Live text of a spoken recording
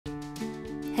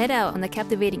Head out on the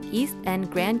captivating East End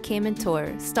Grand Cayman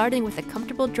tour, starting with a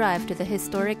comfortable drive to the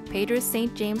historic Pedro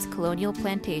St James colonial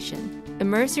plantation.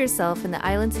 Immerse yourself in the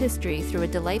island's history through a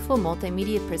delightful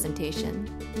multimedia presentation.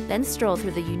 Then stroll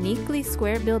through the uniquely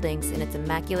square buildings in its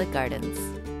immaculate gardens.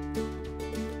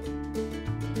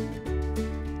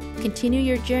 Continue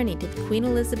your journey to the Queen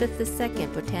Elizabeth II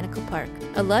Botanical Park,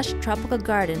 a lush tropical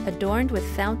garden adorned with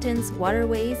fountains,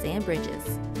 waterways, and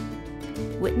bridges.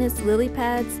 Witness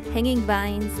lilypads, hanging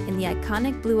vines, and the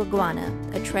iconic Blue Iguana,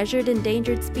 a treasured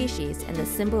endangered species and the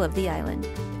symbol of the island.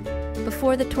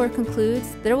 Before the tour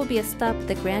concludes, there will be a stop at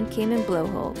the Grand Cayman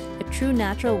Blowhole, a true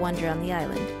natural wonder on the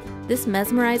island. This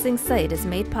mesmerizing sight is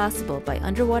made possible by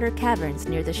underwater caverns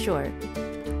near the shore,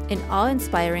 an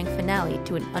awe-inspiring finale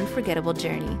to an unforgettable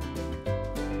journey.